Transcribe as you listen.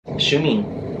Shumin.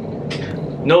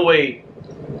 No way.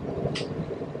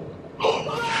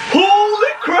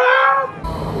 Holy crap!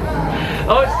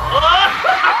 Oh, it's,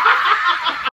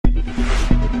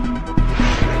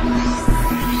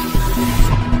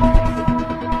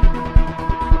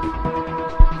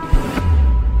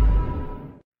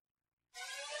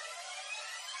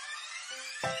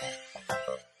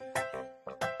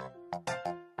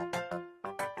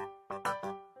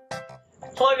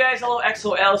 Hello guys, hello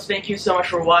EXOLs, thank you so much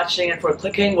for watching and for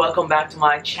clicking. Welcome back to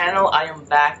my channel. I am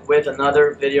back with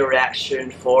another video reaction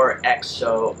for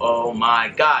EXO. Oh my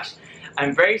gosh,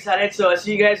 I'm very excited. So as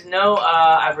you guys know,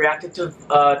 I've reacted to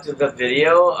the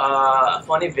video, a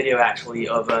funny video actually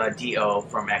of D.O.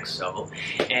 from EXO.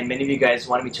 And many of you guys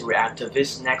wanted me to react to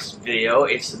this next video.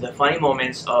 It's the funny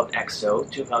moments of EXO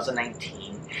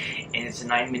 2019. And it's a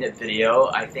 9-minute video.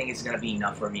 I think it's gonna be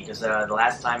enough for me because the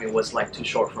last time it was like too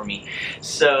short for me.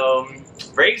 So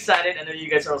very excited. I know you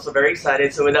guys are also very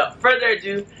excited. So without further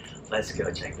ado, let's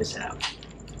go check this out.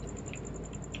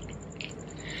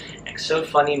 EXO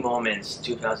funny moments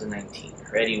 2019.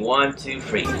 Ready? 1, 2,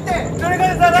 3. The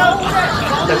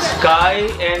Sky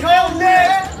and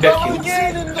Baekhyun.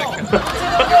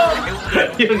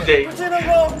 Hyundai.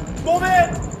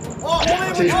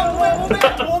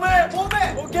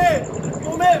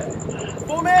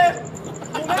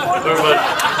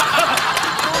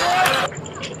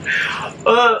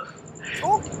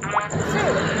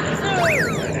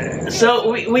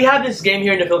 So we have this game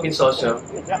here in the Philippines also.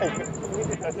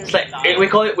 It's like we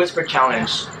call it Whisper Challenge.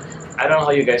 I don't know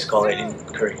how you guys call it in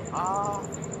Korean.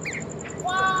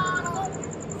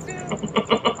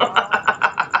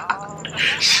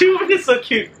 Shumin is so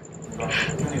cute.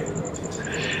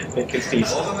 Make it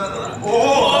sneeze.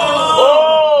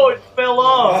 Oh, it fell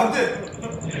off.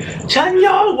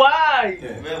 Chanyeol, why?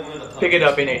 Pick it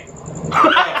up in it.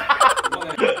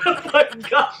 Oh my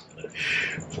gosh.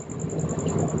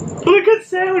 Look at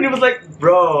Sam. He was like,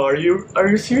 bro, are you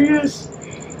serious?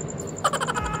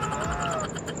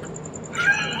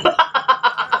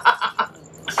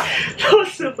 That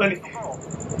was so funny.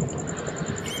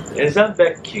 Is that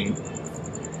Baekhyun?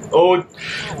 Oh,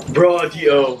 bro,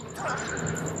 D.O.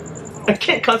 I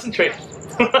can't concentrate.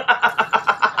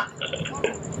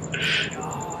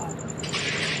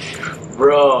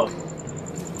 Bro.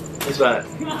 What's that?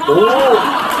 Oh!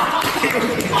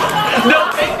 No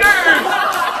fingers!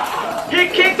 He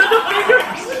kicked on the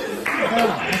fingers!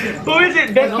 Who is it?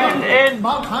 Baekhyun and...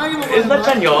 Is that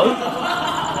Chanyeol?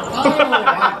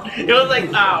 It was like,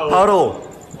 ow. 바로.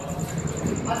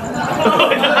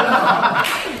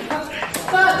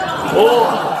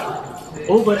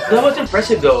 Oh, but that was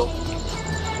impressive though.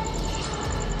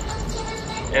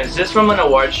 Is this from an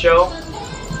award show?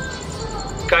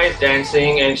 Guy is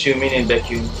dancing and Shumin and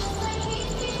Baekhyun.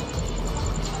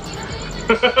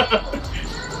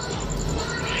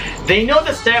 They know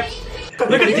the steps.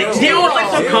 Look at D.O. was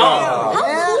like so calm.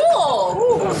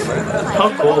 How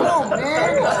cool!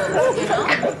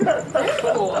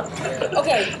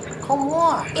 Okay, come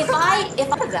on. If I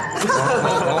that.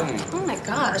 Oh my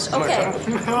gosh. Okay. Oh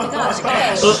my gosh.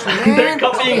 Okay. They're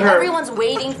copying her. Everyone's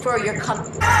waiting for your come.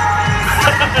 They're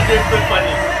so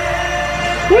funny.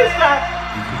 Who is that?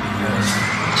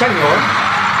 Chanyeol?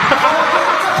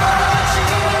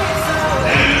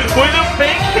 With a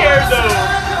fake hair though.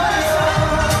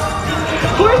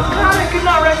 Who is that? I could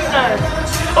not recognize.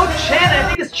 Oh, Chen. I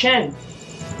think it's Chen.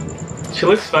 She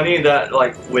looks funny in that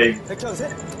like wig.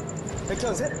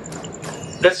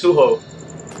 That's Suho.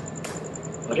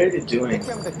 What are they doing?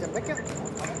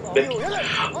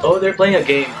 Oh, they're playing a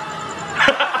game.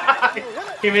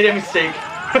 He made a mistake.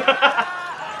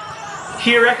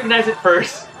 He recognized it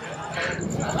first.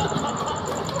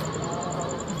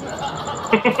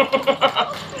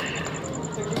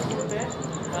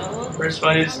 First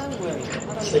one is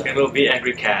second will be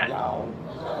angry cat.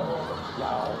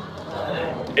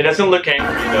 It doesn't look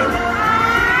angry though.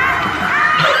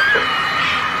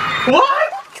 What?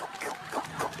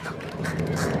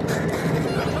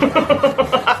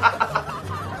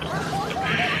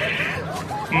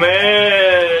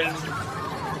 Man,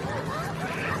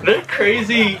 they're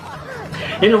crazy.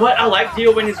 You know what? I like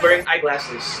D.O. when he's wearing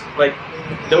eyeglasses. Like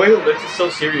the way he looks is so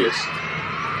serious.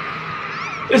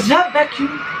 Is that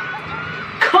Baekhyun?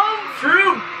 Come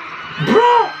through,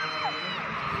 bro.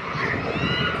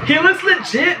 He looks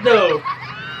legit though.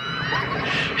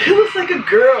 He looks like a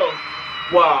girl.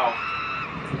 Wow.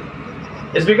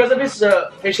 It's because of his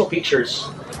facial features.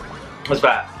 What's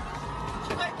that?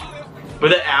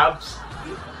 With the abs.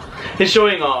 He's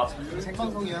showing off.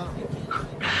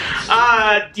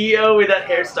 Ah, D.O. with that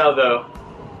hairstyle though.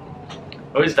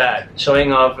 What is that?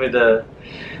 Showing off with the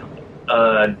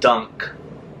dunk.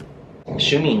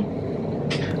 Shumin.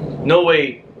 No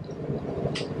way.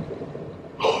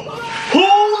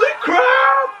 Holy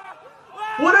crap!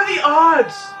 What are the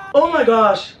odds? Oh my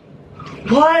gosh.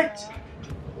 What?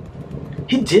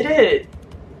 He did it.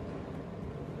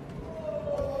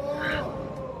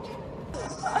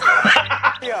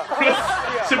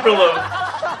 Super low.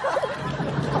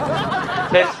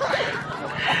 That's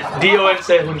Dio and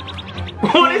Sehun.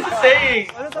 What is it saying?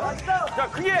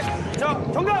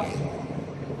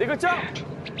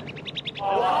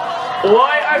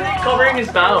 Why are they covering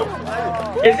his mouth?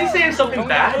 Is he saying something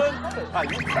bad?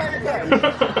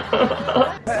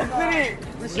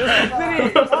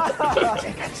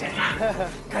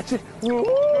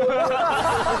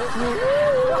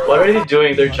 What are they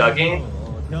doing? They're jogging?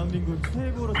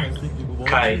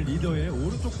 Kai.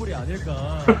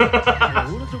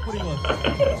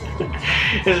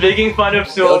 He's making fun of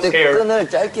Smule's hair.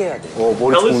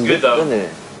 That looks good though.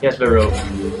 Yes, but rope.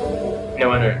 No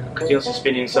wonder. Continuously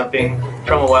spinning something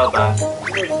from a while back.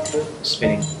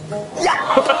 Spinning.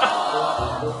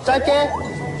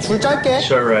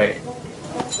 Sure, right.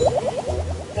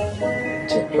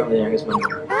 Tip from the youngest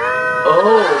member.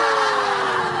 Oh!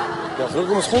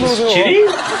 He's cheating?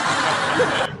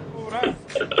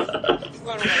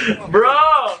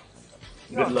 Bro!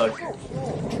 Good luck.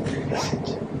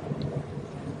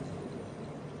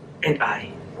 And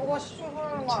I.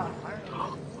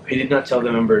 He did not tell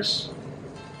the members.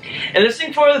 And this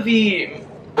thing for the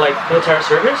military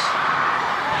service?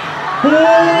 Who the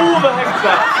heck is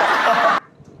that?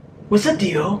 Was that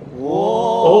Dio?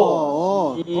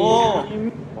 Whoa! Oh!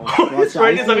 He's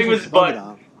writing something with his butt.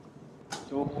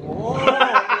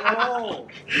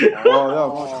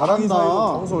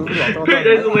 Great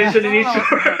isolation in each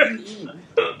word.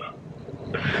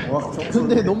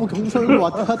 근데 너무 경솔로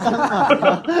왔다 갔다 하는 거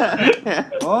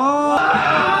아니야?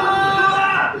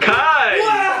 Kai!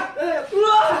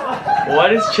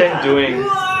 What is Chen doing?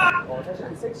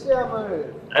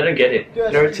 I don't get it.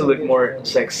 In order to look more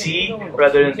sexy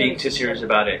rather than being too serious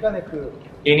about it,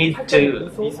 you need to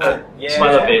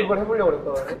smile a bit.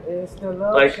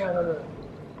 Like,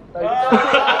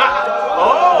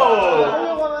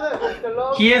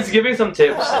 oh! He is giving some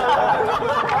tips.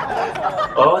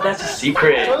 Oh, that's a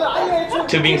secret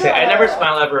to being sexy. I never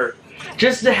smile ever.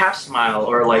 Just a half smile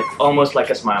or like almost like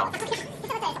a smile.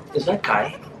 Is that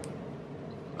Kai?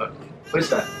 What is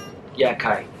that? Yeah,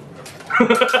 Kai.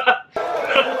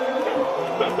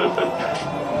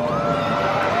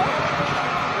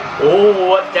 Oh,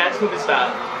 what dance move is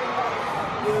that?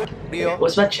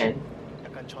 What's that, Chen?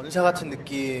 약간 전사 같은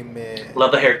느낌의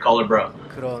Love the hair color, bro.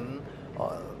 그런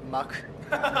마크.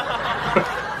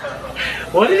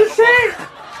 What did it say?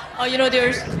 Oh, you know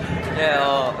there's.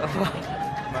 Yeah.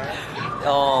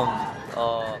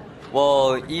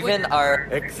 Well, even our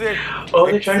Oh,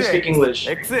 they're trying to speak English.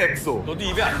 EXO. 너도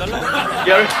입에 안 달라?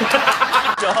 Yeah.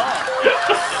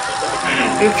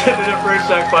 Instead of the first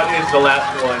song, but is the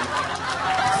last one.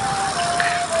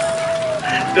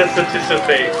 Just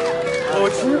participate.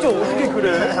 진짜 어떻게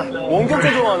그래? 원격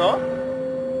조정하나?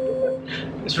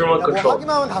 It's remote control.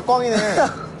 확인하면 닭광이네.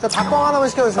 저 닭광 하나만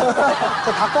시켜주세요.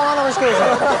 저 닭광 하나만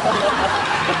시켜주세요.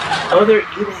 Oh, they're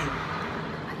eating.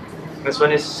 This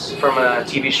one is from a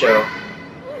TV show.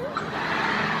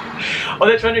 Oh,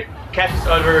 they're trying to catch each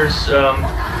other's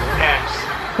pants.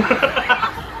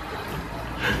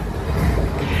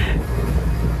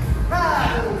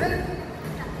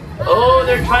 Oh,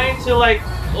 they're trying to like,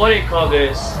 what do you call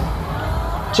this?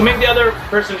 To make the other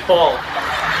person fall.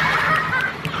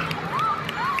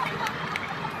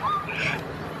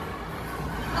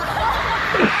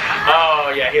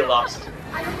 Oh yeah, he lost.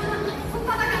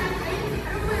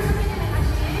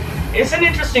 It's an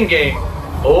interesting game.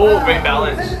 Oh, great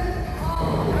balance.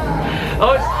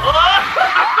 Oh, it's, oh!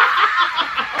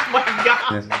 Oh my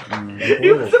god!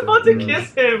 He was about to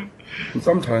kiss him.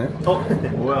 Sometimes.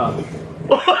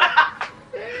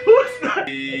 Who's that?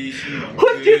 Who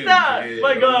did that?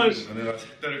 My gosh. 전에가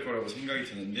색다를 거라고 생각이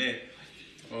드는데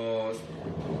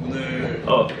오늘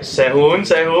Oh, Sehun,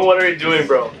 what are you doing,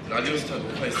 bro? 라디오 스타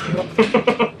녹화했어요.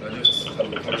 라디오 스타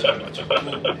녹화를 잘 마쳤고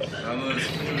남은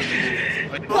스케줄도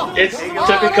It's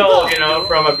typical, you know,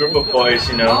 from a group of boys,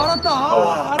 you know.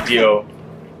 Oh, Dio.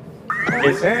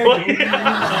 It's I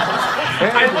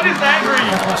thought he's angry.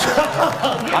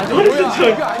 What is it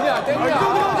doing?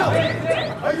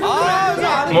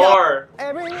 More.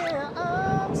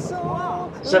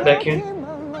 Is that vacuum?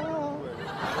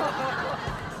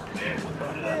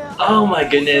 Oh my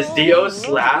goodness, Dio's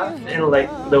laugh and like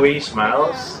the way he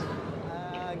smiles.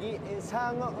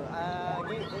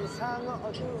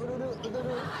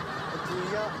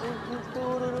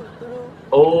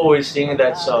 Oh, he's singing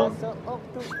that song.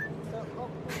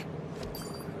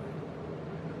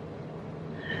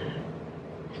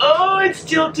 Oh, it's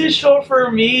still too short for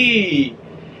me.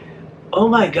 Oh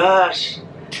my gosh.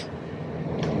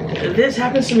 This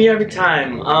happens to me every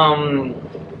time.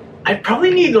 I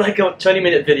probably need like a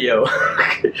 20-minute video.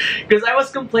 Because I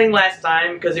was complaining last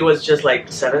time because it was just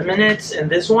like 7 minutes, and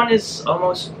this one is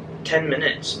almost 10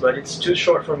 minutes, but it's too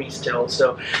short for me still.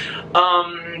 So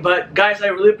but guys, I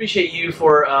really appreciate you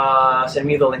for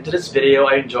sending me the link to this video.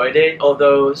 I enjoyed it,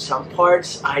 although some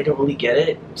parts I don't really get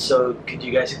it, so could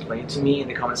you guys explain it to me in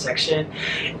the comment section?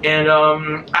 And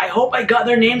I hope I got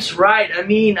their names right. I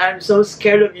mean, I'm so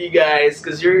scared of you guys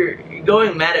because you're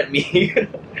going mad at me.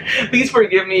 Please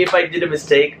forgive me if I did a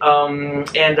mistake.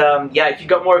 Yeah, if you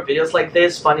got more videos like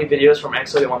this, funny videos from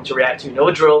EXO you want me to react to, you know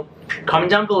the drill.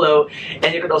 Comment down below,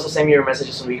 and you can also send me your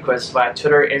messages and requests via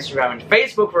Twitter, Instagram, and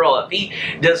Facebook for all of the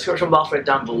description box right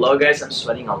down below, guys. I'm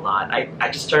sweating a lot. I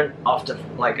just turned off the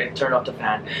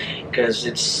fan because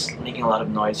it's making a lot of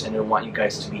noise, and I don't want you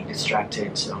guys to be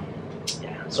distracted. So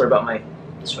yeah, sorry about my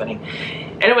sweating.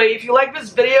 Anyway, if you like this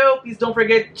video, please don't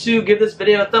forget to give this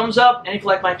video a thumbs up, and if you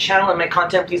like my channel and my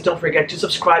content, please don't forget to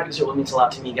subscribe because it really means a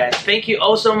lot to me, guys. Thank you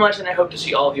all so much, and I hope to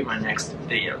see all of you in my next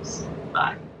videos.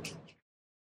 Bye.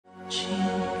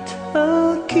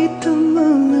 Cinta kita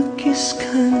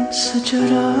melukiskan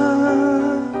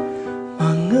sejarah,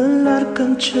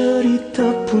 mengelarkan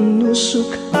cerita penuh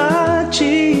sukacita.